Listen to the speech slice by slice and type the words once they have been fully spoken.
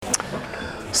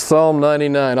Psalm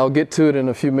 99. I'll get to it in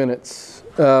a few minutes.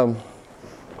 Okay,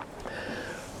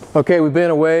 we've been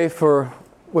away for,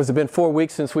 has it been 4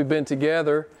 weeks since we've been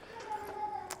together?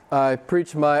 I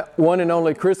preached my one and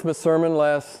only Christmas sermon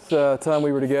last time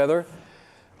we were together.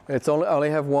 I only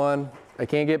have one. I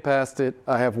can't get past it.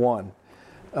 I have one.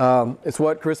 It's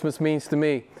what Christmas means to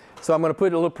me. So I'm going to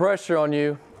put a little pressure on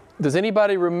you. Does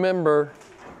anybody remember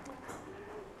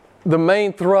the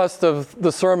main thrust of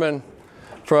the sermon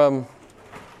from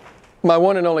my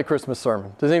one and only Christmas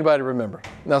sermon? Does anybody remember?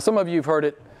 Now, some of you have heard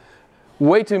it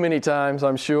way too many times,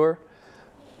 I'm sure.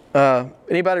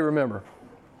 Anybody remember?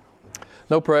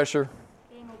 No pressure.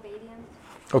 Being obedient.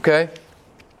 Okay.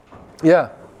 Yeah.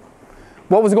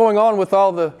 What was going on with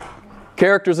all the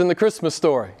characters in the Christmas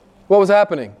story? What was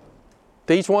happening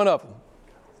to each one of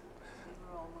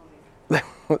them?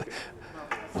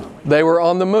 They were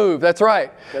on the move. That's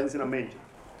right. God is in a manger.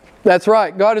 That's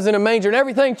right. God is in a manger and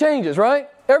everything changes, right?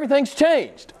 Everything's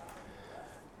changed.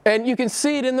 And you can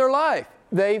see it in their life.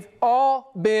 They've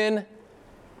all been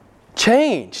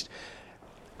changed.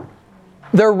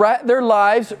 Their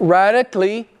lives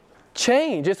radically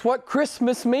change. It's what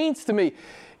Christmas means to me.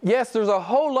 Yes, there's a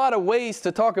whole lot of ways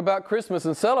to talk about Christmas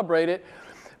and celebrate it,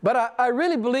 but I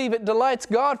really believe it delights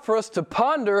God for us to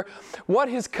ponder what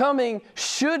His coming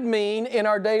should mean in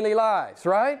our daily lives,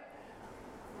 right?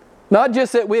 Not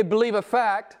just that we believe a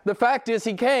fact. The fact is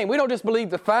He came. We don't just believe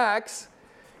the facts.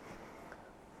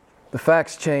 The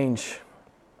facts change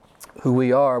who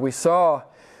we are. We saw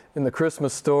in the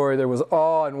Christmas story there was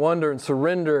awe and wonder and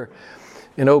surrender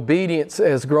and obedience,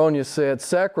 as Gronya said,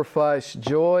 sacrifice,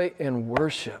 joy, and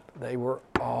worship. They were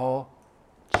all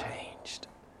changed.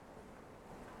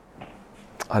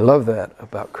 I love that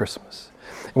about Christmas.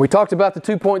 And we talked about the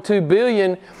 2.2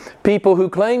 billion people who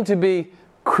claim to be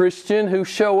Christian who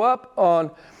show up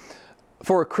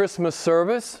for a Christmas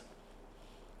service.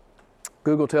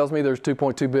 Google tells me there's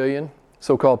 2.2 billion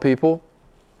so-called people.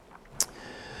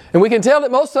 And we can tell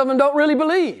that most of them don't really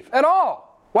believe at all.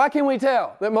 Why can we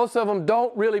tell that most of them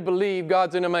don't really believe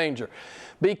God's in a manger?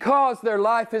 Because their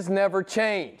life has never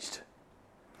changed.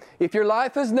 If your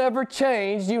life has never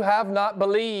changed, you have not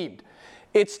believed.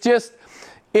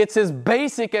 It's as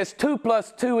basic as 2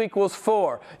 + 2 =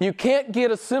 4. You can't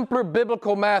get a simpler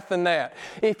biblical math than that.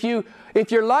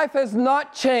 If your life has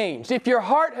not changed, if your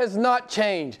heart has not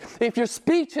changed, if your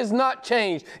speech has not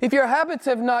changed, if your habits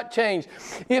have not changed,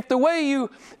 if the way you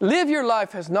live your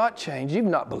life has not changed, you've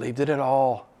not believed it at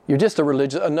all. You're just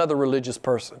another religious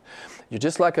person. You're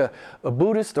just like a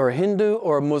Buddhist or a Hindu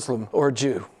or a Muslim or a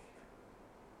Jew.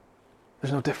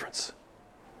 There's no difference.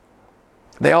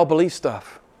 They all believe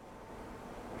stuff.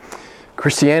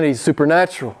 Christianity is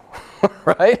supernatural,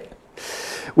 right?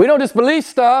 We don't just believe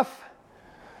stuff.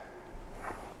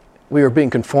 We are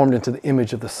being conformed into the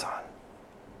image of the Son.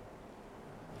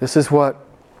 This is what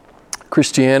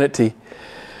Christianity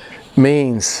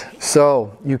means.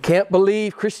 So, you can't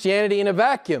believe Christianity in a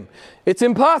vacuum. It's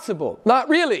impossible. Not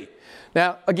really.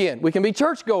 Now, again, we can be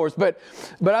churchgoers, but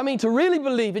I mean, to really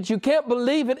believe it, you can't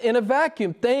believe it in a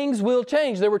vacuum. Things will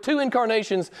change. There were 2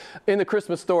 incarnations in the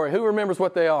Christmas story. Who remembers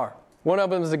what they are? One of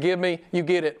them is a give me, you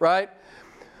get it, right?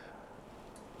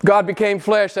 God became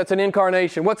flesh, that's an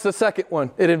incarnation. What's the second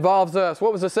one? It involves us.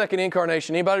 What was the second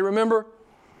incarnation? Anybody remember?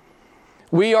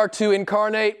 We are to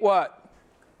incarnate what?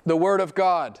 The Word of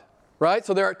God, right?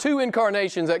 So there are 2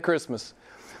 incarnations at Christmas.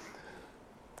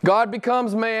 God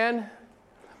becomes man,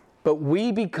 but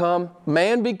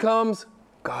man becomes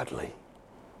godly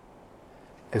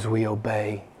as we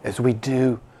obey, as we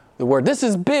do the Word. This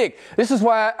is big. This is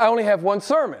why I only have one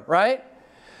sermon, right?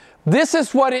 This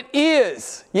is what it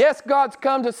is. Yes, God's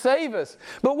come to save us.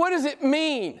 But what does it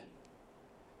mean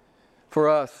for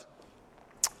us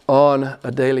on a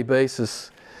daily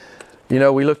basis? You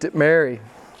know, we looked at Mary.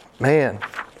 Man,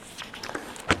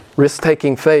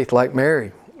 risk-taking faith like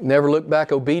Mary. Never look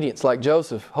back obedience like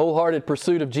Joseph. Wholehearted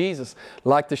pursuit of Jesus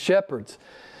like the shepherds.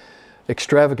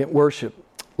 Extravagant worship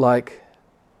like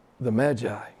the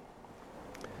Magi.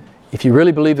 If you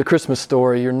really believe the Christmas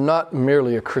story, you're not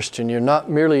merely a Christian. You're not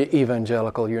merely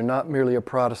evangelical. You're not merely a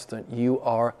Protestant. You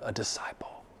are a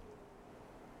disciple.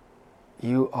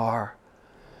 You are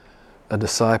a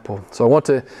disciple. So I want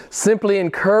to simply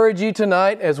encourage you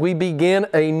tonight as we begin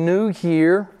a new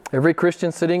year. Every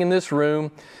Christian sitting in this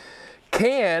room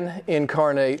can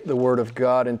incarnate the Word of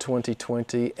God in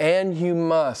 2020, and you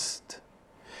must.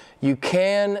 You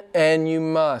can and you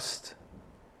must.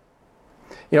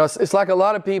 You know, it's like a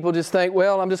lot of people just think,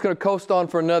 well, I'm just going to coast on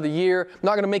for another year. I'm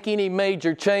not going to make any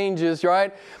major changes,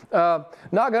 right? Not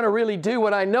going to really do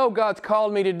what I know God's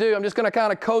called me to do. I'm just going to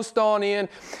kind of coast on in,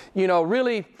 you know,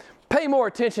 really pay more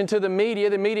attention to the media.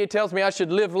 The media tells me I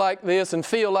should live like this and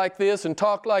feel like this and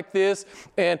talk like this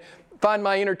and find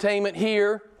my entertainment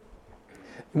here.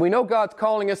 We know God's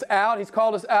calling us out. He's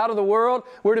called us out of the world.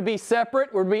 We're to be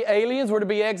separate. We're to be aliens. We're to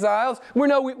be exiles. We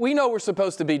know we're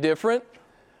supposed to be different.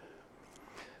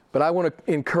 But I want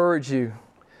to encourage you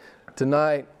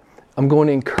tonight. I'm going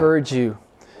to encourage you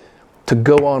to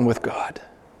go on with God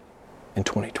in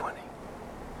 2020.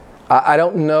 I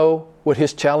don't know what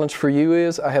His challenge for you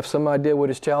is. I have some idea what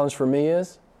His challenge for me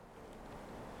is.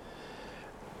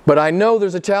 But I know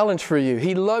there's a challenge for you.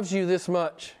 He loves you this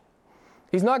much.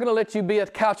 He's not going to let you be a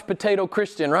couch potato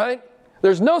Christian, right?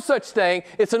 There's no such thing.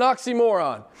 It's an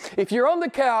oxymoron. If you're on the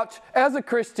couch as a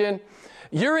Christian,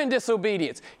 you're in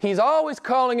disobedience. He's always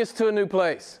calling us to a new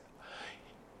place.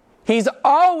 He's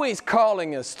always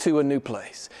calling us to a new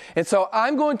place. And so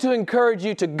I'm going to encourage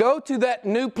you to go to that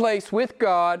new place with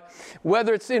God,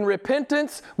 whether it's in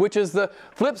repentance, which is the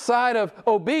flip side of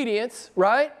obedience,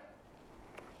 right?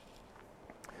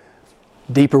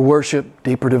 Deeper worship,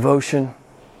 deeper devotion,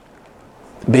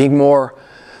 being more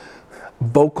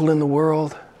vocal in the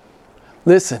world.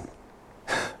 Listen,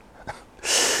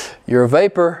 you're a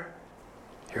vapor.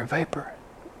 You're a vapor.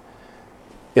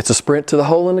 It's a sprint to the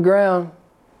hole in the ground.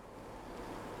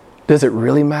 Does it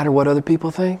really matter what other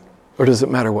people think? Or does it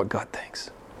matter what God thinks?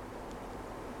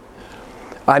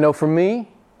 I know for me,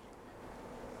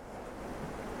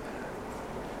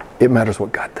 it matters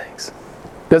what God thinks.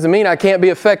 Doesn't mean I can't be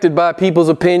affected by people's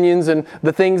opinions and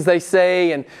the things they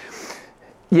say. And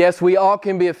yes, we all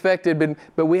can be affected,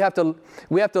 but we have to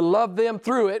love them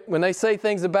through it. When they say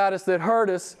things about us that hurt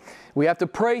us, we have to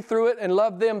pray through it and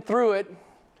love them through it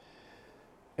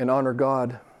and honor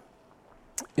God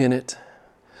in it.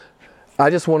 I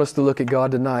just want us to look at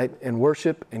God tonight and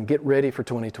worship and get ready for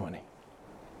 2020.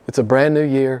 It's a brand new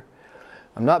year.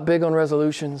 I'm not big on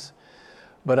resolutions,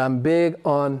 but I'm big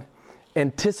on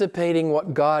anticipating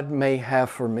what God may have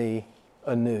for me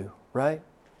anew, right?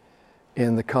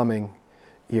 In the coming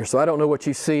year. So I don't know what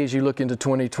you see as you look into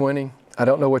 2020. I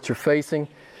don't know what you're facing.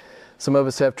 Some of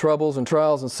us have troubles and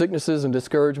trials and sicknesses and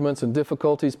discouragements and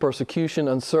difficulties, persecution,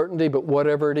 uncertainty, but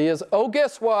whatever it is, oh,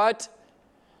 guess what?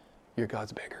 Your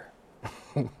God's bigger.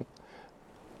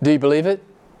 Do you believe it?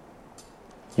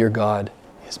 Your God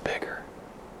is bigger.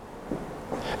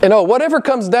 And whatever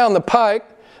comes down the pike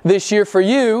this year for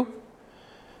you,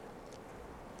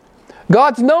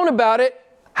 God's known about it.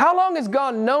 How long has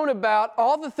God known about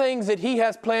all the things that He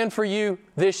has planned for you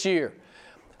this year?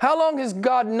 How long has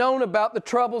God known about the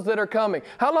troubles that are coming?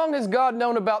 How long has God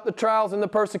known about the trials and the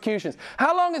persecutions?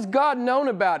 How long has God known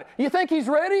about it? You think He's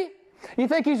ready? You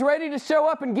think He's ready to show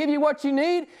up and give you what you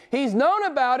need? He's known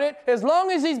about it as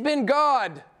long as He's been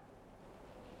God.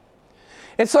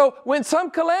 And so when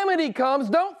some calamity comes,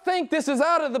 don't think this is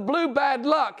out of the blue bad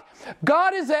luck.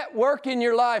 God is at work in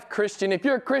your life, Christian. If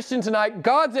you're a Christian tonight,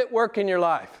 God's at work in your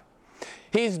life.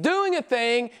 He's doing a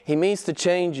thing. He means to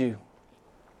change you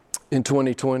in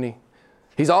 2020.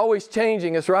 He's always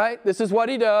changing us, right? This is what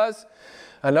He does.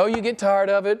 I know you get tired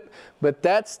of it, but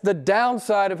that's the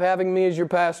downside of having me as your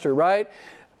pastor, right?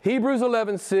 Hebrews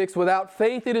 11:6, without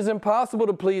faith it is impossible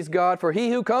to please God, for he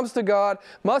who comes to God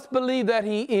must believe that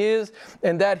He is,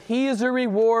 and that He is a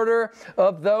rewarder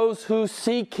of those who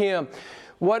seek Him.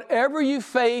 Whatever you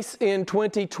face in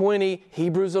 2020,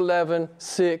 Hebrews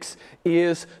 11:6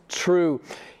 is true.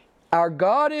 Our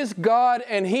God is God,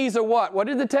 and He's a what? What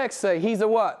did the text say? He's a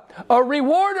what? A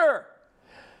rewarder.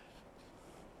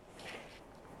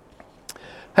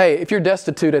 Hey, if you're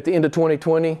destitute at the end of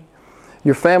 2020,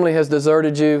 your family has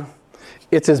deserted you,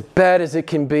 it's as bad as it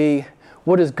can be,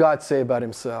 what does God say about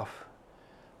Himself?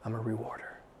 I'm a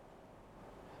rewarder.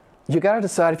 You got to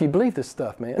decide if you believe this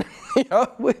stuff, man. You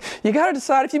got to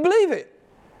decide if you believe it.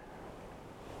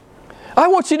 I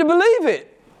want you to believe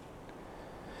it.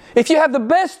 If you have the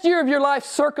best year of your life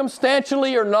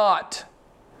circumstantially or not,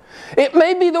 it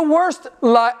may be the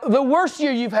worst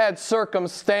year you've had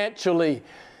circumstantially,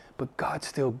 but God's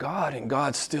still God and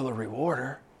God's still a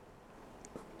rewarder.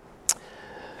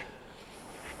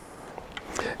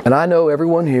 And I know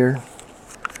everyone here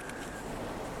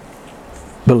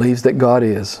believes that God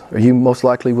is, or you most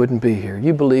likely wouldn't be here.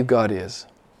 You believe God is.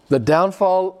 The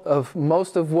downfall of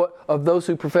most of those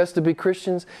who profess to be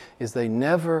Christians is they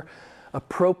never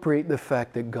appropriate the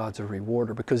fact that God's a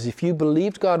rewarder. Because if you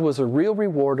believed God was a real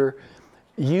rewarder,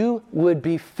 you would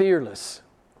be fearless.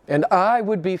 And I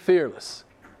would be fearless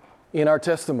in our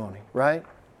testimony, right?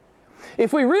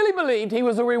 If we really believed He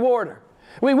was a rewarder,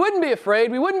 we wouldn't be afraid,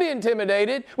 we wouldn't be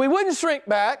intimidated, we wouldn't shrink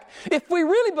back. If we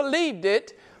really believed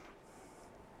it,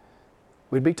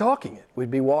 we'd be talking it,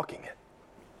 we'd be walking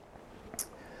it.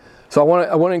 So I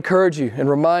want to encourage you and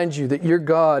remind you that your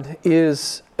God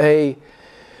is a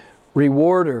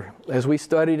rewarder. As we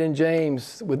studied in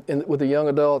James with the young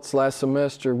adults last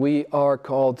semester, we are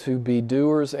called to be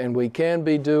doers, and we can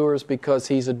be doers because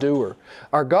He's a doer.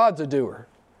 Our God's a doer.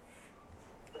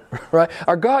 Right?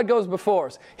 Our God goes before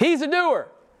us. He's a doer.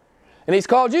 And He's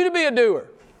called you to be a doer.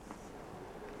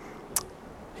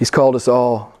 He's called us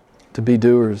all to be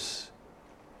doers.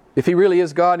 If He really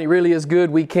is God and He really is good,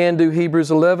 we can do Hebrews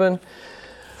 11.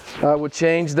 I would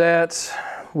change that.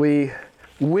 We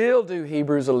will do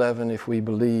Hebrews 11 if we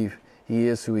believe He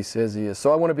is who He says He is.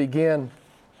 So I want to begin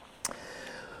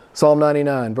Psalm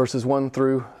 99, verses 1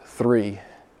 through 3.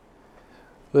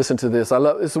 Listen to this.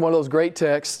 This is one of those great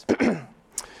texts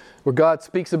where God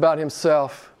speaks about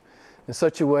Himself in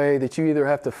such a way that you either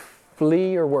have to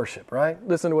flee or worship, right?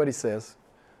 Listen to what He says.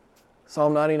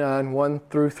 Psalm 99, 1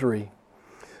 through 3.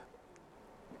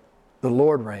 The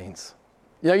Lord reigns.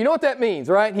 You know what that means,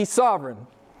 right? He's sovereign.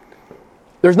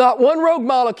 There's not one rogue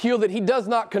molecule that He does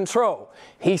not control.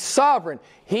 He's sovereign.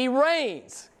 He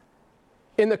reigns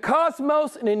in the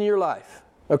cosmos and in your life.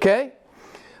 Okay?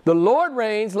 The Lord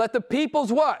reigns. Let the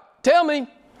peoples what? Tell me.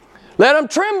 Let them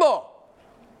tremble.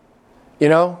 You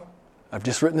know, I've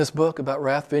just written this book about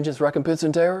wrath, vengeance, recompense,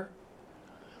 and terror.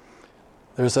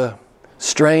 There's a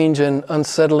strange and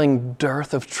unsettling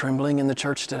dearth of trembling in the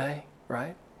church today,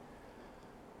 right?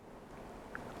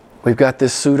 We've got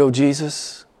this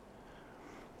pseudo-Jesus.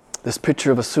 This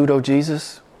picture of a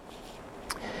pseudo-Jesus.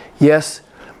 Yes,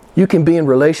 you can be in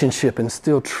relationship and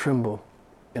still tremble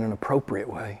in an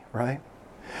appropriate way, right?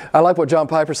 I like what John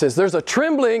Piper says. There's a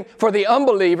trembling for the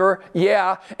unbeliever,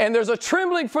 yeah, and there's a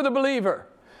trembling for the believer.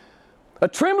 A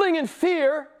trembling in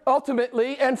fear,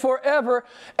 ultimately, and forever,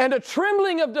 and a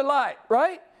trembling of delight,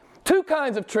 right? Two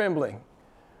kinds of trembling.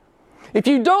 If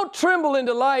you don't tremble in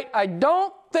delight, I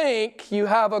don't think you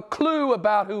have a clue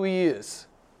about who He is.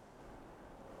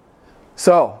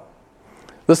 So,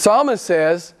 the psalmist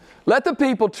says, let the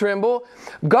people tremble.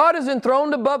 God is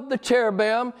enthroned above the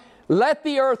cherubim. Let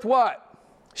the earth what?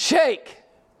 Shake.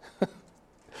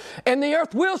 And the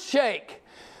earth will shake.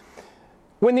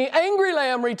 When the angry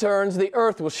Lamb returns, the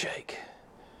earth will shake.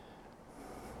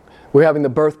 We're having the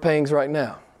birth pangs right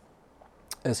now,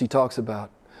 as he talks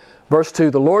about. Verse 2,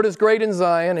 the Lord is great in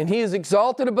Zion, and He is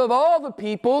exalted above all the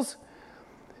peoples.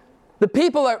 The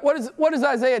people are, what does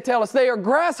Isaiah tell us? They are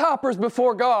grasshoppers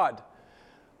before God.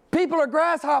 People are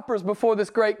grasshoppers before this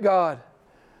great God.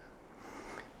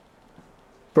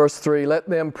 Verse 3, let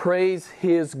them praise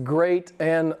His great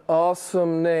and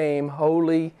awesome name.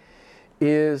 Holy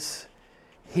is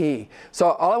He.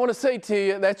 So all I want to say to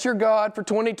you, that's your God for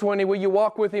 2020. Will you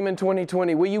walk with Him in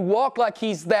 2020? Will you walk like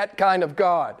He's that kind of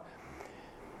God?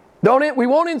 We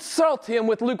won't insult Him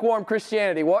with lukewarm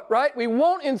Christianity, right? We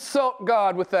won't insult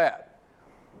God with that.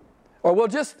 Or we'll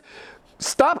just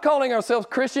stop calling ourselves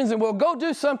Christians and we'll go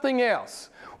do something else.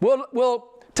 We'll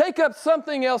take up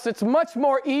something else that's much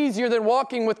more easier than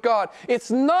walking with God.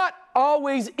 It's not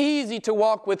always easy to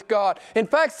walk with God. In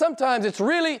fact, sometimes it's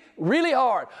really, really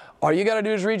hard. All you got to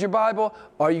do is read your Bible.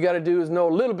 All you got to do is know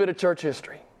a little bit of church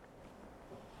history.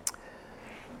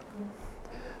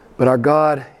 But our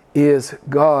God is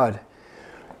God.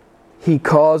 He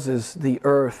causes the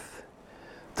earth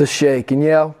to shake. And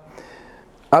yeah,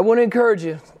 I want to encourage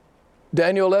you.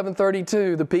 Daniel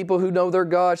 11:32, the people who know their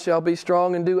God shall be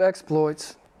strong and do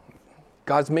exploits.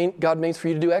 God means for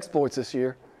you to do exploits this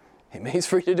year. He means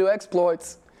for you to do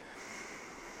exploits.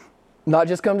 Not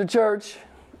just come to church.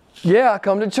 Yeah,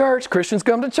 come to church. Christians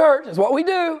come to church. That's what we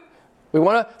do. We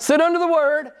want to sit under the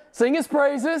Word, sing His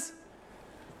praises.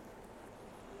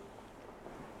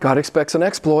 God expects an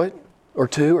exploit, or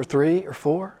 2, or 3, or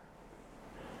 4,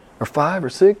 or 5, or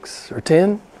 6, or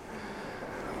 10.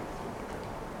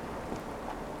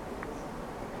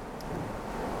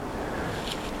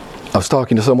 I was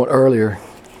talking to someone earlier.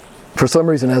 For some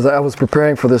reason, as I was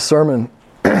preparing for this sermon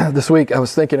this week, I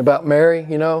was thinking about Mary,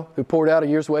 who poured out a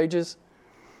year's wages.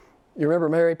 You remember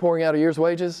Mary pouring out a year's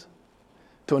wages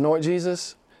to anoint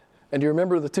Jesus? And do you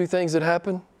remember the two things that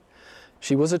happened?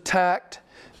 She was attacked.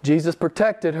 Jesus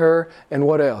protected her. And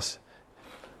what else?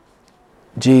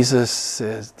 Jesus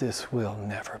says, this will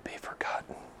never be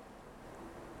forgotten.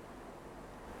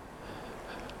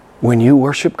 When you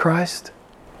worship Christ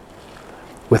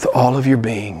with all of your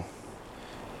being,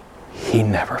 He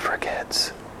never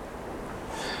forgets.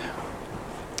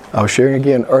 I was sharing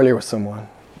again earlier with someone.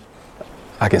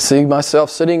 I can see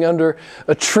myself sitting under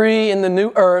a tree in the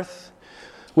new earth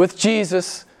with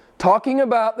Jesus, talking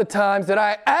about the times that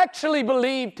I actually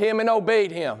believed Him and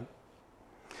obeyed Him.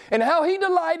 And how He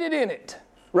delighted in it,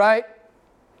 right?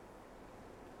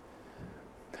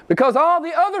 Because all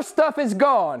the other stuff is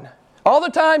gone. All the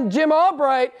time Jim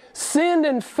Albright sinned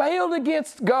and failed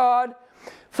against God,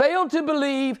 failed to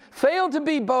believe, failed to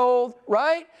be bold,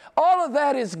 right? All of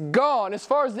that is gone as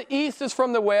far as the east is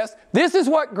from the west. This is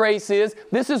what grace is.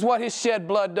 This is what His shed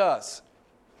blood does.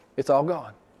 It's all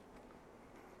gone.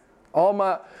 All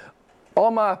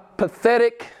my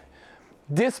pathetic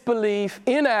disbelief,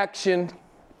 inaction,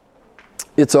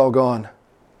 it's all gone.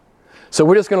 So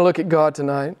we're just going to look at God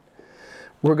tonight.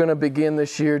 We're going to begin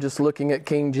this year just looking at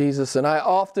King Jesus. And I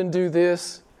often do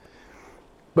this,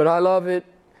 but I love it.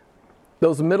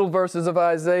 Those middle verses of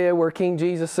Isaiah where King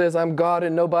Jesus says, I'm God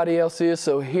and nobody else is.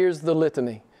 So here's the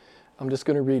litany. I'm just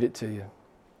going to read it to you.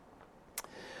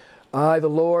 I, the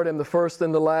Lord, am the first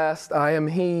and the last. I am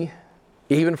He.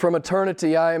 Even from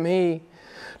eternity, I am He.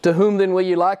 To whom then will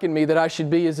you liken me that I should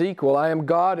be His equal? I am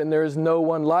God and there is no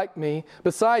one like me.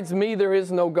 Besides me there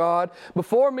is no God.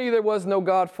 Before me there was no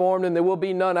God formed and there will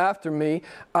be none after me.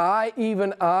 I,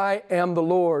 even I, am the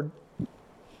Lord.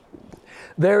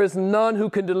 There is none who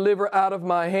can deliver out of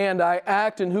my hand. I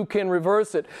act, and who can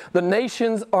reverse it? The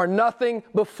nations are nothing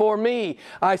before me.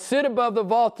 I sit above the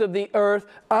vault of the earth.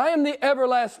 I am the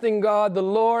everlasting God, the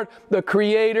Lord, the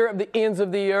Creator of the ends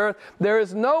of the earth. There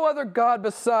is no other God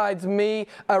besides me,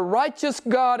 a righteous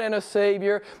God and a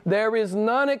Savior. There is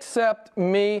none except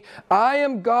me. I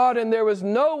am God, and there is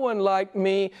no one like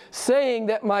me, saying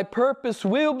that my purpose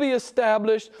will be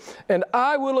established, and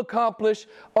I will accomplish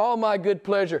all my good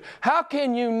pleasure. How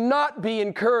can you not be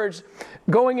encouraged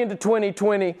going into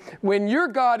 2020 when your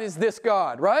God is this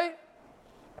God, right?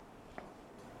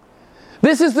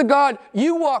 This is the God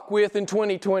you walk with in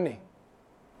 2020.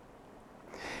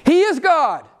 He is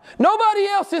God. Nobody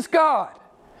else is God.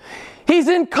 He's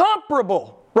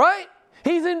incomparable, right?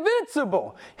 He's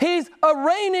invincible. He's a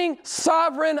reigning,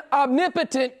 sovereign,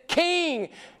 omnipotent King,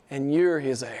 and you're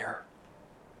His heir.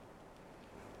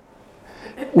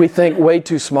 We think way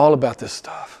too small about this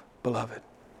stuff, beloved.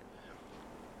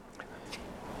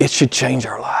 It should change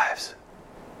our lives.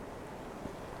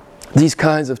 These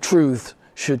kinds of truths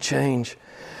should change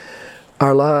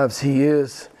our lives. He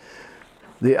is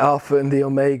the Alpha and the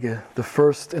Omega, the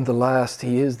first and the last.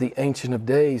 He is the Ancient of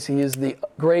Days. He is the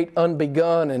great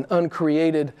unbegun and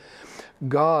uncreated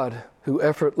God who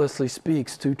effortlessly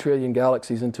speaks 2 trillion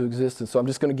galaxies into existence. So I'm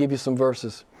just going to give you some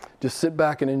verses. Just sit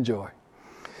back and enjoy.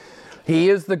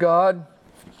 He is the God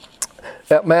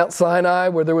at Mount Sinai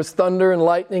where there was thunder and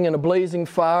lightning and a blazing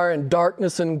fire and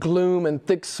darkness and gloom and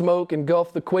thick smoke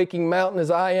engulfed the quaking mountain as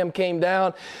I Am came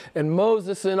down, and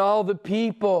Moses and all the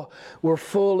people were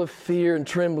full of fear and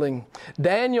trembling.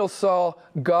 Daniel saw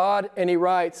God, and he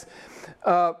writes,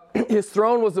 His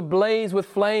throne was ablaze with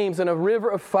flames, and a river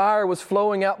of fire was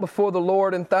flowing out before the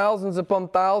Lord, and thousands upon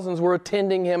thousands were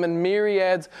attending Him, and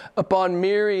myriads upon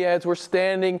myriads were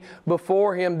standing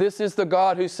before Him. This is the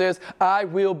God who says, I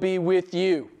will be with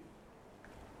you.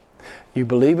 You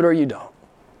believe it or you don't.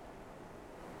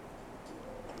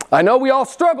 I know we all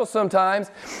struggle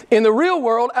sometimes in the real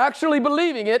world actually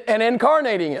believing it and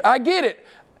incarnating it. I get it.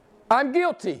 I'm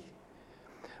guilty.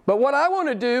 But what I want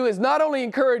to do is not only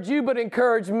encourage you, but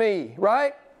encourage me,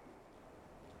 right?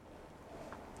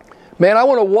 Man, I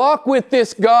want to walk with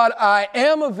this God. I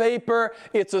am a vapor.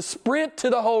 It's a sprint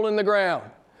to the hole in the ground.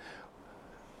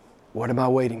 What am I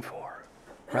waiting for,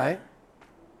 right?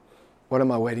 What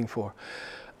am I waiting for?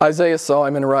 Isaiah saw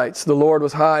Him and writes, The Lord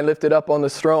was high and lifted up on the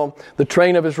throne. The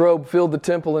train of His robe filled the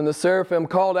temple, and the seraphim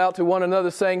called out to one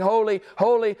another, saying, Holy,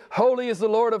 holy, holy is the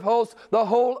Lord of hosts. The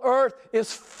whole earth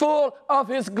is full of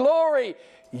His glory.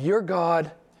 Your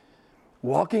God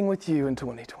walking with you in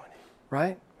 2020,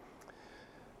 right?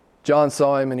 John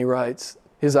saw Him and he writes,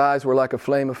 His eyes were like a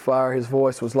flame of fire. His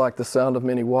voice was like the sound of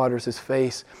many waters. His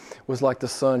face was like the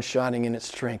sun shining in its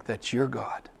strength. That's your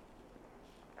God.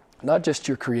 Not just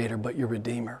your Creator, but your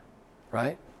Redeemer,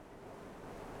 right?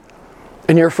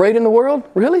 And you're afraid in the world?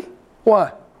 Really?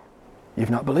 Why?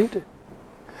 You've not believed it.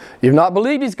 You've not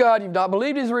believed He's God. You've not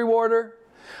believed He's a rewarder.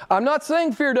 I'm not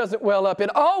saying fear doesn't well up.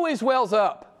 It always wells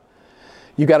up.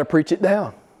 You got to preach it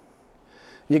down.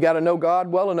 You got to know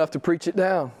God well enough to preach it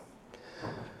down.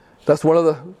 That's one of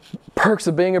the perks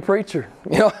of being a preacher.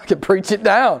 You know, I can preach it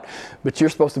down, but you're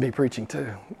supposed to be preaching too.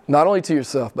 Not only to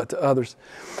yourself, but to others.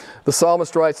 The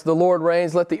psalmist writes, The Lord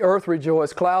reigns, let the earth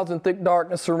rejoice. Clouds and thick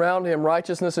darkness surround Him.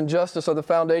 Righteousness and justice are the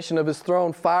foundation of His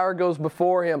throne. Fire goes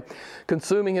before Him,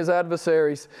 consuming His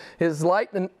adversaries. His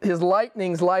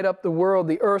lightnings light up the world.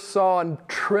 The earth saw and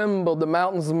trembled. The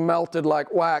mountains melted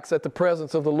like wax at the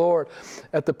presence of the Lord,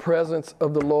 at the presence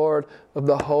of the Lord of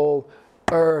the whole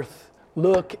earth.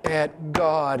 Look at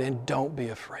God and don't be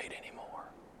afraid anymore.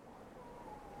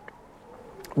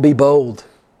 Be bold.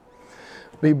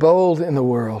 Be bold in the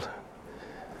world.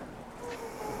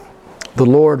 The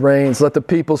Lord reigns. Let the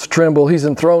peoples tremble. He's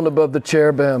enthroned above the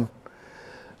cherubim.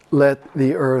 Let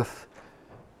the earth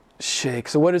shake.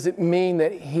 So what does it mean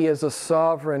that He is a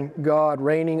sovereign God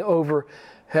reigning over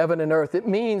heaven and earth? It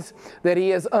means that He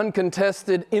has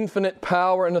uncontested infinite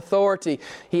power and authority.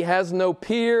 He has no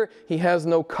peer. He has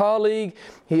no colleague.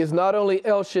 He is not only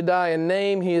El Shaddai in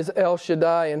name, He is El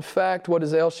Shaddai in fact. What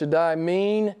does El Shaddai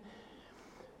mean?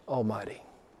 Almighty.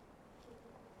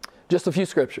 Just a few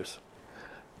scriptures.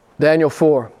 Daniel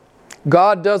 4.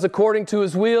 God does according to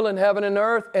His will in heaven and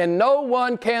earth, and no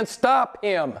one can stop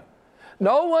Him.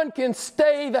 No one can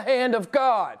stay the hand of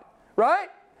God. Right?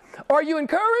 Are you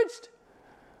encouraged?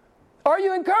 Are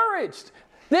you encouraged?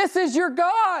 This is your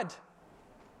God.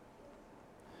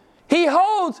 He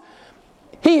holds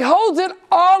it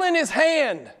all in His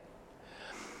hand.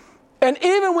 And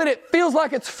even when it feels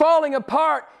like it's falling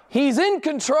apart, He's in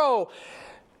control.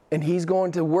 And He's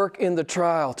going to work in the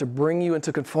trial to bring you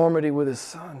into conformity with His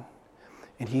Son.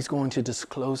 And He's going to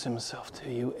disclose Himself to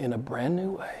you in a brand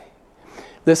new way.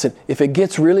 Listen, if it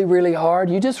gets really, really hard,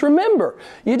 you just remember.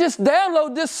 You just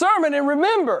download this sermon and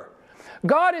remember.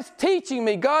 God is teaching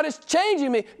me. God is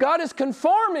changing me. God is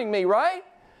conforming me, right?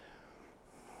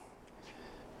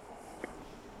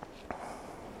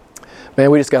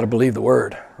 Man, we just got to believe the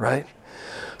Word, right?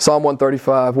 Psalm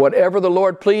 135, whatever the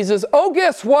Lord pleases, oh,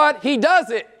 guess what? He does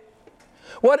it.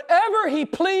 Whatever He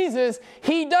pleases,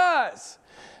 He does.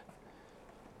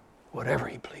 Whatever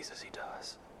He pleases, He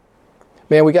does.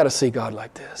 Man, we got to see God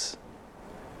like this.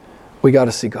 We got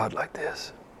to see God like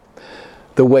this.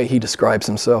 The way He describes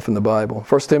Himself in the Bible.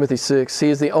 1 Timothy 6, He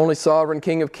is the only sovereign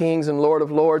King of kings and Lord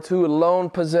of lords, who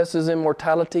alone possesses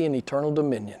immortality and eternal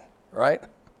dominion. Right?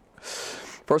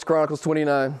 1 Chronicles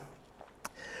 29.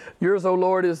 Yours, O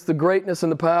Lord, is the greatness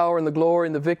and the power and the glory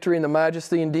and the victory and the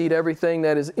majesty, indeed everything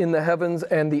that is in the heavens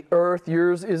and the earth.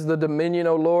 Yours is the dominion,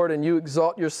 O Lord, and you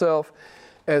exalt yourself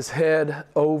as head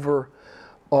over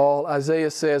all. Isaiah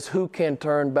says, who can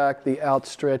turn back the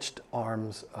outstretched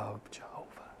arms of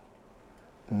Jehovah?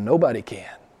 Nobody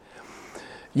can.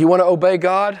 You want to obey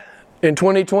God in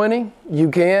 2020? You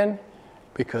can,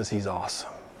 because He's awesome.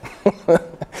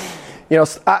 You know,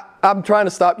 I'm trying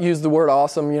to stop using the word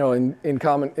awesome, you know,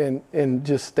 in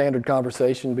just standard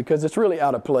conversation, because it's really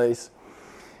out of place.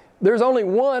 There's only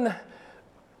one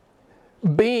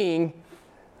being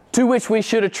to which we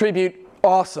should attribute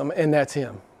awesome, and that's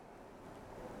Him.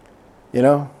 You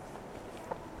know?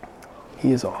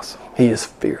 He is awesome. He is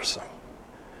fearsome.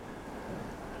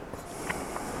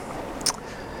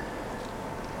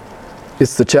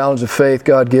 It's the challenge of faith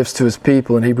God gives to His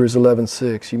people in Hebrews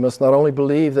 11:6. You must not only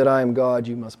believe that I am God,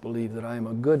 you must believe that I am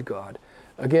a good God.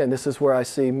 Again, this is where I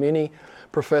see many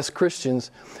professed Christians,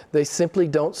 they simply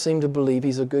don't seem to believe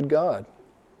He's a good God.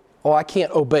 Oh, I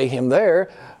can't obey Him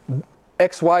there.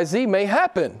 XYZ may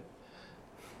happen.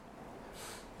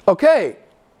 Okay,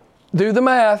 do the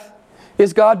math.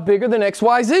 Is God bigger than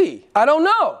XYZ? I don't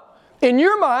know. In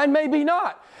your mind, maybe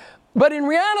not. But in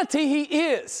reality, He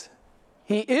is.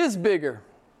 He is bigger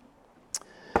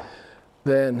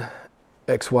than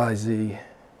XYZ.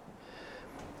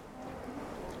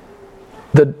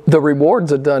 The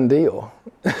reward's a done deal,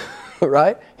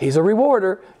 right? He's a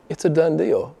rewarder. It's a done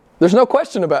deal. There's no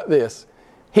question about this.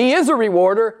 He is a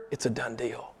rewarder. It's a done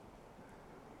deal.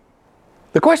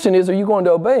 The question is, are you going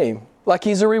to obey Him like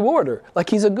He's a rewarder, like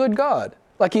He's a good God,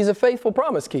 like He's a faithful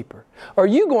promise keeper? Are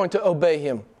you going to obey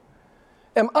Him?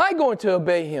 Am I going to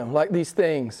obey Him like these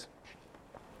things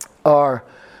are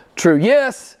true?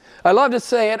 Yes, I love to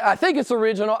say it. I think it's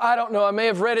original. I don't know. I may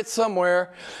have read it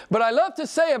somewhere. But I love to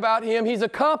say about Him, He's a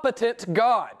competent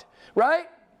God, right?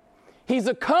 He's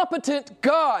a competent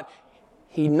God.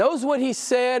 He knows what He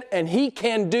said, and He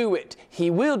can do it. He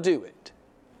will do it.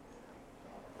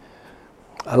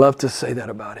 I love to say that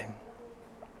about Him.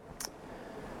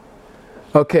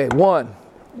 Okay,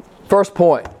 first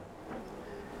point.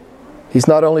 He's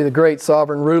not only the great,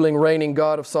 sovereign, ruling, reigning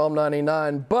God of Psalm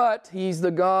 99, but He's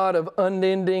the God of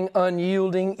unending,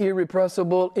 unyielding,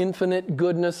 irrepressible, infinite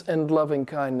goodness and loving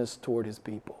kindness toward His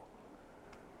people.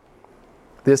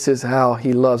 This is how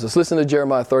He loves us. Listen to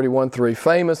Jeremiah 31:3,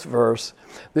 famous verse.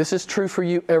 This is true for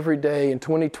you every day in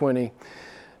 2020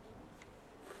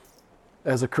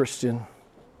 as a Christian.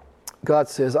 God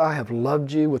says, I have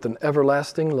loved you with an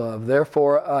everlasting love.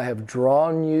 Therefore, I have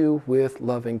drawn you with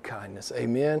loving kindness.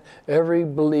 Amen. Every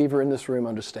believer in this room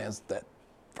understands that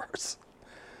verse.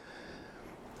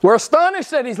 We're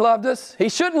astonished that He's loved us. He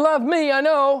shouldn't love me, I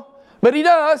know, but He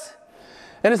does.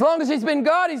 And as long as He's been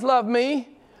God, He's loved me.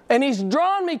 And He's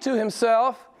drawn me to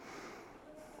Himself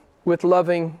with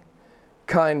loving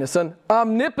kindness, an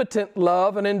omnipotent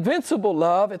love, an invincible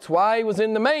love. It's why He was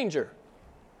in the manger.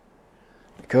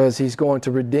 Because He's going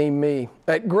to redeem me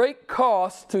at great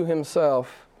cost to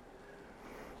Himself.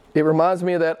 It reminds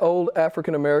me of that old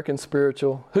African American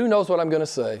spiritual. Who knows what I'm going to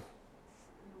say?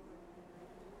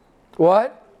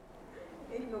 What?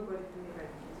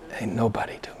 Ain't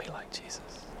nobody do me like Jesus.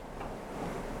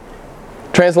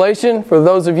 Translation, for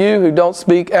those of you who don't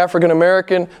speak African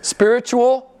American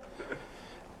spiritual,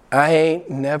 I ain't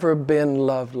never been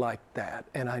loved like that,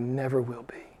 and I never will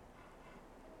be.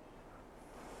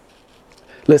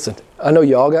 Listen, I know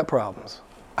you all got problems.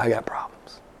 I got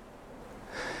problems.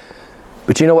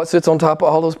 But you know what sits on top of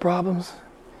all those problems?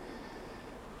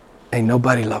 Ain't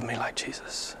nobody love me like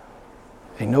Jesus.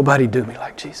 Ain't nobody do me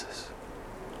like Jesus.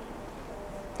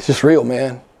 It's just real,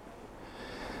 man.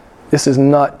 This is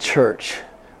not church.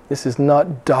 This is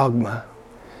not dogma.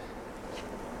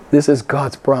 This is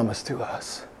God's promise to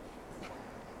us.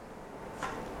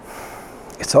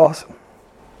 It's awesome.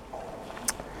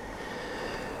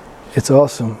 It's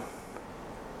awesome.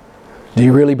 Do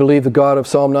you really believe the God of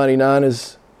Psalm 99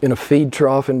 is in a feed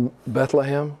trough in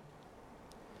Bethlehem?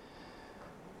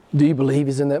 Do you believe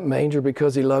He's in that manger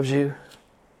because He loves you?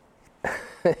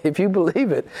 If you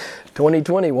believe it,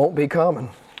 2020 won't be common.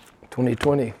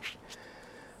 2020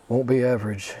 won't be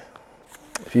average.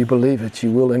 If you believe it,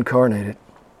 you will incarnate it.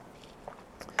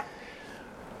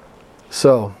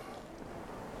 So,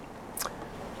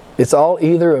 it's all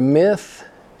either a myth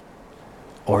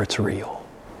or it's real.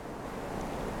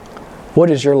 What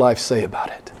does your life say about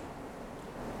it?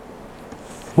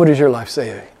 What does your life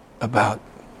say about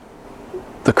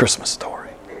the Christmas story?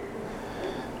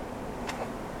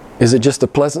 Is it just a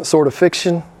pleasant sort of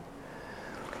fiction?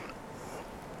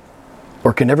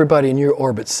 Or can everybody in your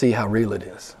orbit see how real it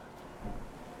is?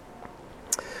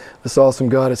 This awesome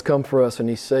God has come for us and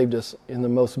He saved us in the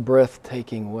most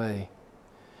breathtaking way.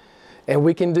 And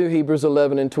we can do Hebrews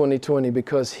 11 in 2020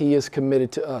 because He is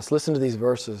committed to us. Listen to these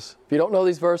verses. If you don't know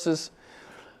these verses,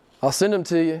 I'll send them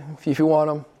to you if you want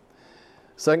them.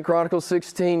 2 Chronicles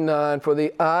 16:9, for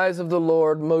the eyes of the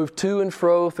Lord move to and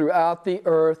fro throughout the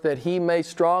earth, that He may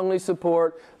strongly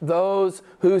support those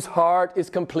whose heart is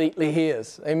completely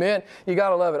His. Amen? You got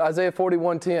to love it. Isaiah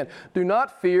 41:10, do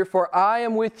not fear, for I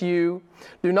am with you.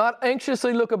 Do not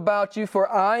anxiously look about you, for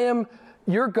I am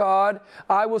your God.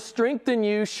 I will strengthen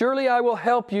you. Surely I will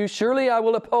help you. Surely I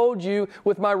will uphold you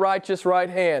with my righteous right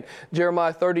hand.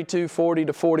 Jeremiah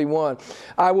 32:40-41.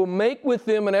 I will make with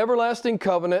them an everlasting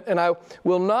covenant, and I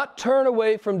will not turn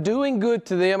away from doing good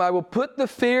to them. I will put the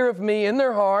fear of me in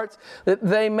their hearts, that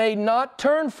they may not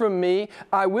turn from me.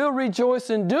 I will rejoice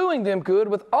in doing them good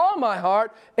with all my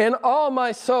heart and all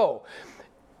my soul.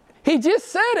 He just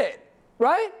said it.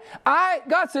 Right?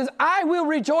 God says, I will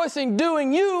rejoice in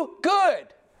doing you good.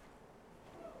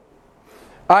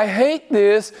 I hate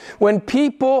this when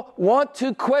people want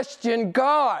to question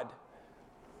God.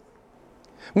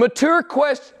 Mature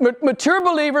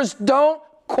believers don't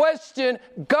question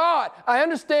God. I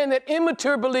understand that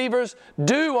immature believers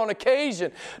do on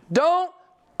occasion. Don't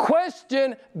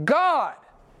question God.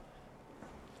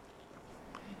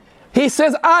 He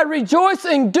says, I rejoice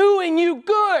in doing you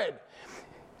good.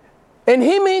 And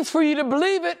He means for you to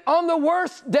believe it on the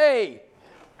worst day.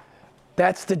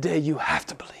 That's the day you have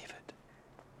to believe it.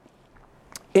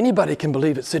 Anybody can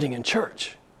believe it sitting in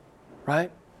church,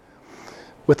 right?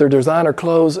 With their designer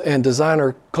clothes and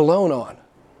designer cologne on,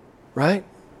 right?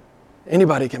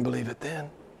 Anybody can believe it then.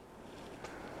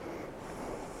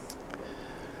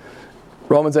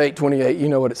 Romans 8:28, you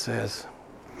know what it says.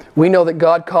 We know that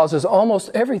God causes almost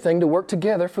everything to work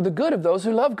together for the good of those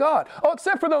who love God. Oh,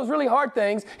 except for those really hard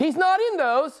things. He's not in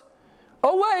those.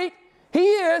 Oh, wait, He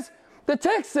is. The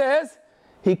text says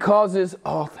He causes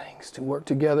all things to work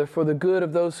together for the good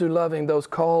of those who love Him, those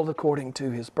called according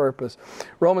to His purpose.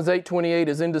 Romans 8:28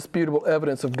 is indisputable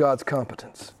evidence of God's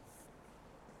competence.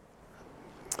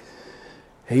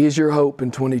 He is your hope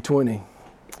in 2020.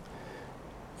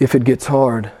 If it gets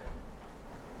hard,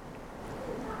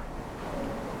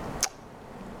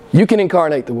 you can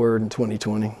incarnate the Word in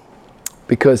 2020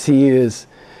 because He is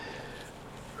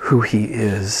who He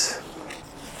is.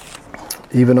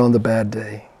 Even on the bad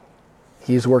day,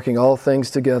 He is working all things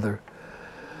together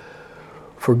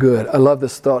for good. I love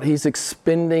this thought. He's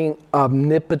expending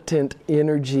omnipotent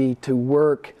energy to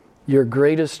work your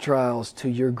greatest trials to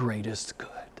your greatest good.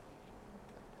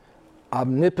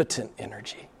 Omnipotent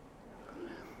energy.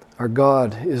 Our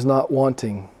God is not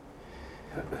wanting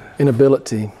in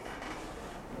ability.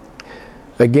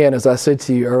 Again, as I said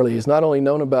to you earlier, He's not only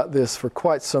known about this for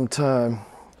quite some time,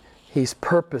 He's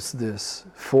purposed this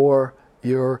for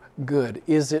your good.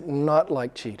 Is it not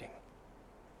like cheating?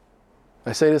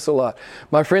 I say this a lot.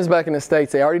 My friends back in the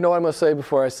States, they already know what I'm going to say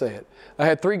before I say it. I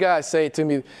had 3 guys say it to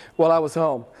me while I was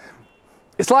home.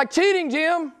 It's like cheating,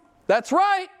 Jim. That's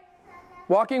right.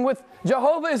 Walking with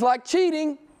Jehovah is like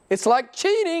cheating. It's like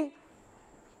cheating.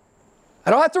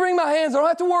 I don't have to wring my hands. I don't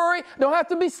have to worry. I don't have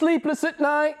to be sleepless at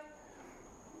night.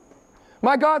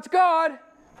 My God's God.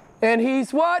 And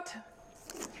He's what?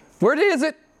 Where is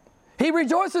it? He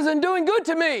rejoices in doing good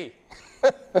to me.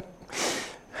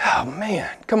 Oh, man.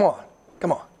 Come on.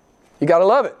 Come on. You got to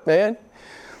love it, man.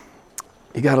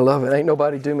 You got to love it. Ain't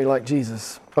nobody do me like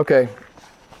Jesus. Okay.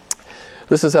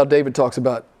 This is how David talks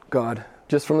about God,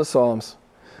 just from the Psalms.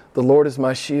 The Lord is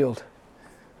my shield.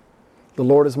 The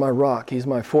Lord is my rock. He's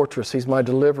my fortress. He's my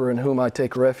deliverer in whom I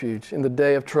take refuge. In the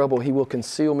day of trouble, He will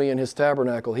conceal me in His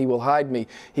tabernacle. He will hide me.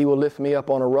 He will lift me up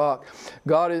on a rock.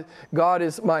 God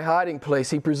is my hiding place.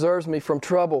 He preserves me from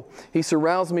trouble. He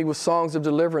surrounds me with songs of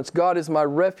deliverance. God is my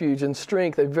refuge and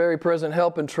strength, a very present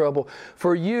help in trouble.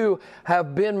 For You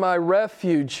have been my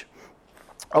refuge,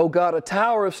 O God, a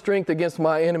tower of strength against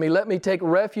my enemy. Let me take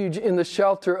refuge in the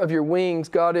shelter of Your wings.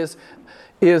 God is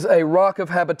a rock of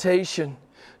habitation,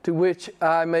 to which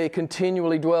I may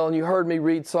continually dwell. And you heard me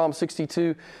read Psalm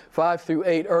 62,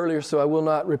 5-8 earlier, so I will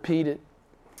not repeat it.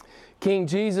 King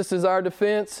Jesus is our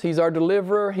defense. He's our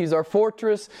deliverer. He's our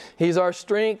fortress. He's our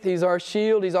strength. He's our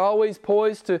shield. He's always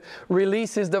poised to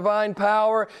release His divine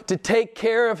power to take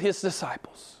care of His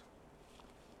disciples.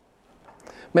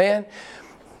 Man,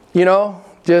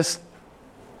 just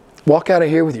walk out of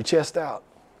here with your chest out,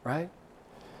 right?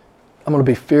 I'm going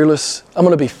to be fearless. I'm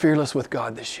going to be fearless with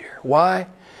God this year. Why?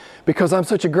 Because I'm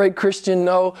such a great Christian?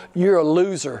 No, you're a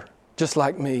loser just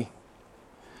like me.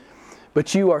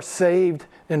 But you are saved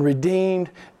and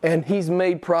redeemed, and He's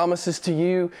made promises to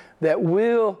you that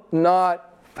will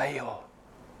not fail.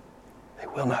 They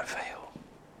will not fail.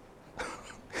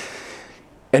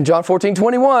 And John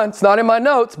 14:21, it's not in my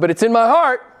notes, but it's in my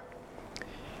heart.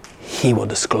 He will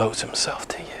disclose Himself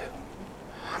to you.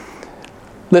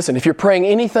 Listen, if you're praying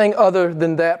anything other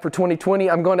than that for 2020,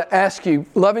 I'm going to ask you,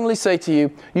 lovingly say to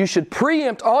you, you should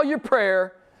preempt all your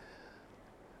prayer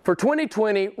for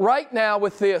 2020 right now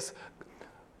with this: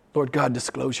 Lord God,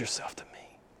 disclose Yourself to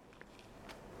me.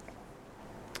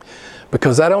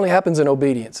 Because that only happens in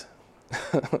obedience.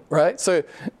 Right? So,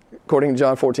 according to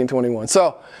John 14:21.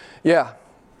 So, yeah,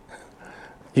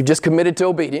 you've just committed to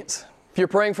obedience. If you're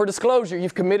praying for disclosure,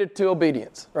 you've committed to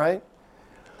obedience, right?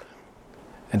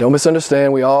 And don't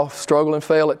misunderstand, we all struggle and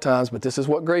fail at times, but this is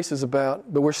what grace is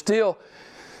about. But we're still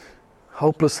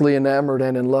hopelessly enamored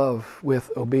and in love with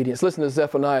obedience. Listen to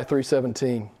Zephaniah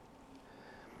 3:17.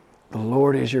 The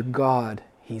Lord is your God.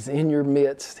 He's in your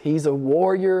midst. He's a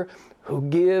warrior who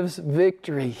gives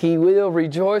victory. He will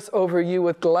rejoice over you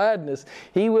with gladness.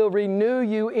 He will renew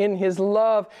you in His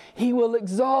love. He will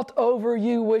exalt over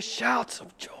you with shouts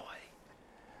of joy.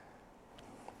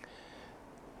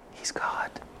 He's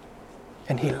God.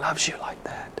 And He loves you like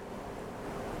that.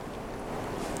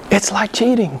 It's like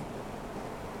cheating.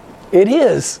 It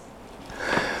is.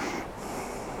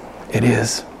 It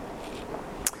is.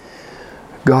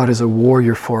 God is a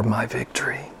warrior for my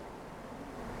victory.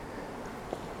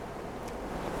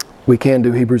 We can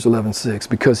do Hebrews 11:6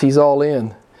 because He's all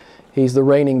in. He's the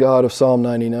reigning God of Psalm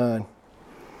 99.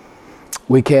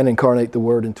 We can incarnate the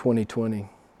Word in 2020.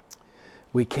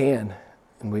 We can,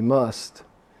 and we must.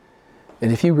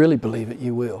 And if you really believe it,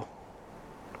 you will.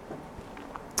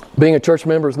 Being a church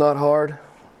member is not hard.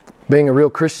 Being a real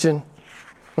Christian,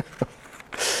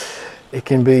 it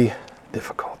can be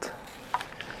difficult.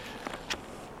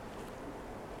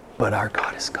 But our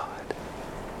God is God.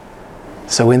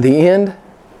 So in the end,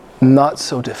 not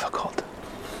so difficult.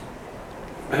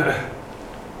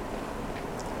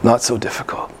 Not so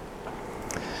difficult.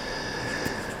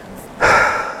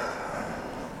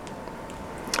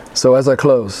 So as I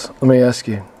close, let me ask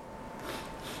you,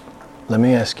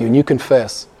 and you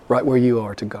confess right where you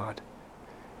are to God,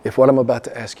 if what I'm about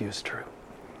to ask you is true.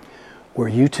 Were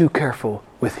you too careful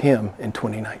with Him in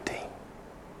 2019?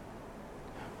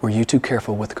 Were you too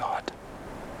careful with God?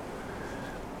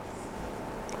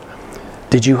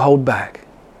 Did you hold back?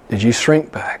 Did you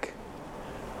shrink back?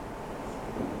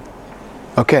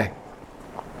 Okay.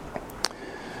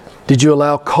 Did you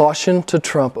allow caution to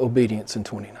trump obedience in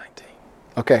 2019?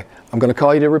 Okay, I'm going to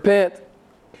call you to repent.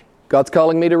 God's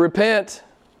calling me to repent.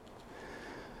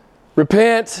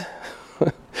 Repent.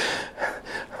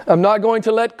 I'm not going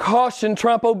to let caution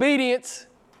trump obedience.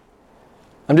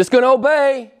 I'm just going to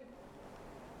obey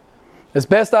as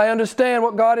best I understand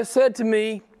what God has said to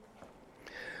me.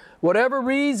 Whatever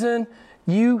reason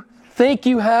you think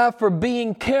you have for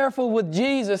being careful with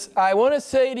Jesus, I want to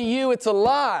say to you, it's a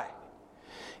lie.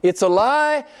 It's a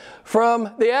lie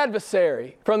from the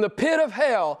adversary, from the pit of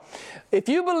hell. If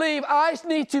you believe I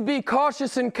need to be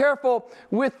cautious and careful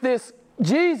with this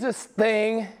Jesus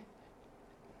thing,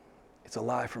 it's a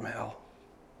lie from hell.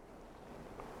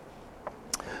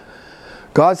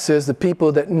 God says the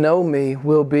people that know me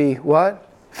will be what?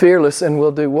 Fearless, and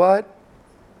will do what?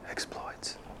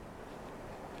 Exploits.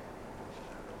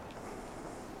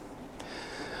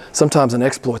 Sometimes an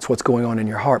exploit's what's going on in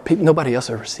your heart. Nobody else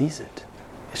ever sees it.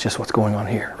 It's just what's going on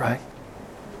here, right?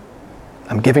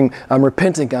 I'm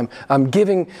repenting, I'm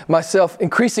giving myself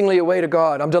increasingly away to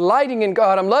God. I'm delighting in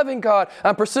God, I'm loving God,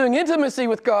 I'm pursuing intimacy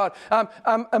with God,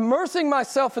 I'm immersing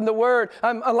myself in the Word,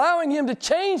 I'm allowing Him to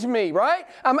change me, right?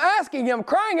 I'm asking Him,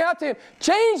 crying out to Him,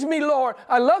 change me, Lord.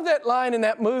 I love that line in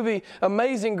that movie,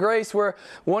 Amazing Grace, where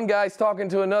one guy's talking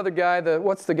to another guy,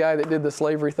 what's the guy that did the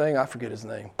slavery thing? I forget his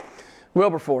name.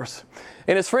 Wilberforce.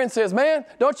 And his friend says, man,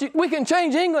 we can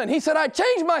change England. He said, I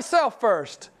changed myself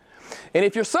first. And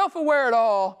if you're self-aware at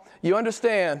all, you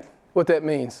understand what that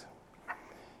means.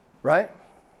 Right?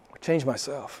 Change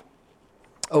myself.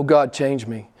 Oh God, change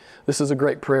me. This is a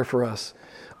great prayer for us.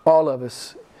 All of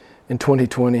us in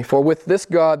 2020. For with this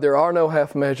God, there are no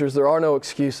half measures, there are no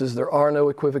excuses, there are no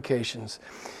equivocations.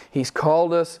 He's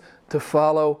called us to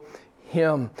follow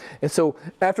Him. And so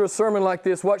after a sermon like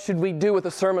this, what should we do with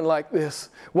a sermon like this?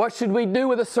 What should we do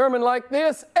with a sermon like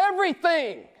this?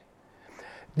 Everything.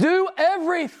 Do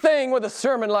everything with a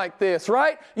sermon like this,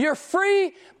 right? You're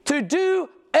free to do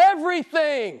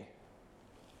everything.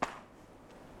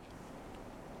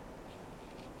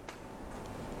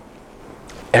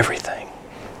 Everything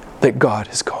that God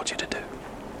has called you to do.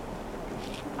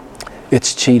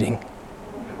 It's cheating.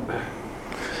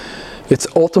 It's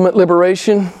ultimate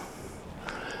liberation.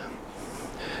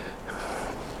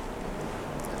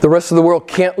 The rest of the world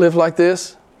can't live like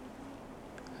this,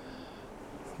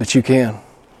 but you can.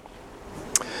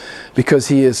 Because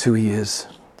He is who He is.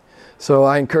 So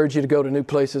I encourage you to go to new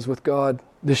places with God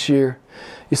this year.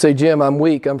 You say, Jim, I'm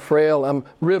weak, I'm frail, I'm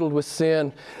riddled with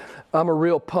sin, I'm a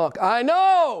real punk. I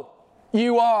know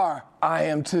you are. I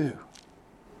am too.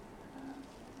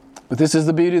 But this is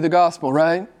the beauty of the gospel,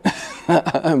 right?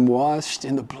 I'm washed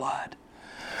in the blood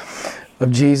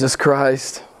of Jesus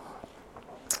Christ.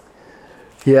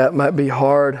 Yeah, it might be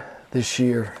hard this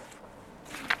year.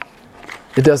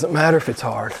 It doesn't matter if it's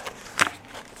hard.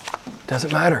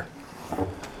 Doesn't matter.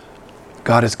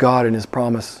 God is God and His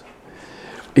promise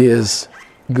is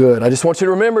good. I just want you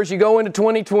to remember as you go into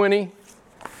 2020,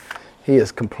 He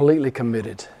is completely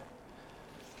committed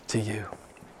to you.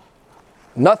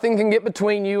 Nothing can get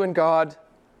between you and God.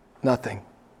 Nothing.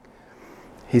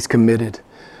 He's committed.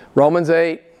 Romans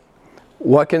 8,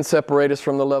 what can separate us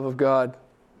from the love of God?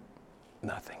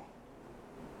 Nothing.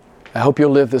 I hope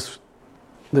you'll live this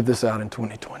out in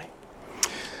 2020.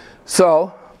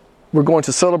 So, we're going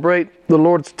to celebrate the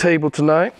Lord's table tonight.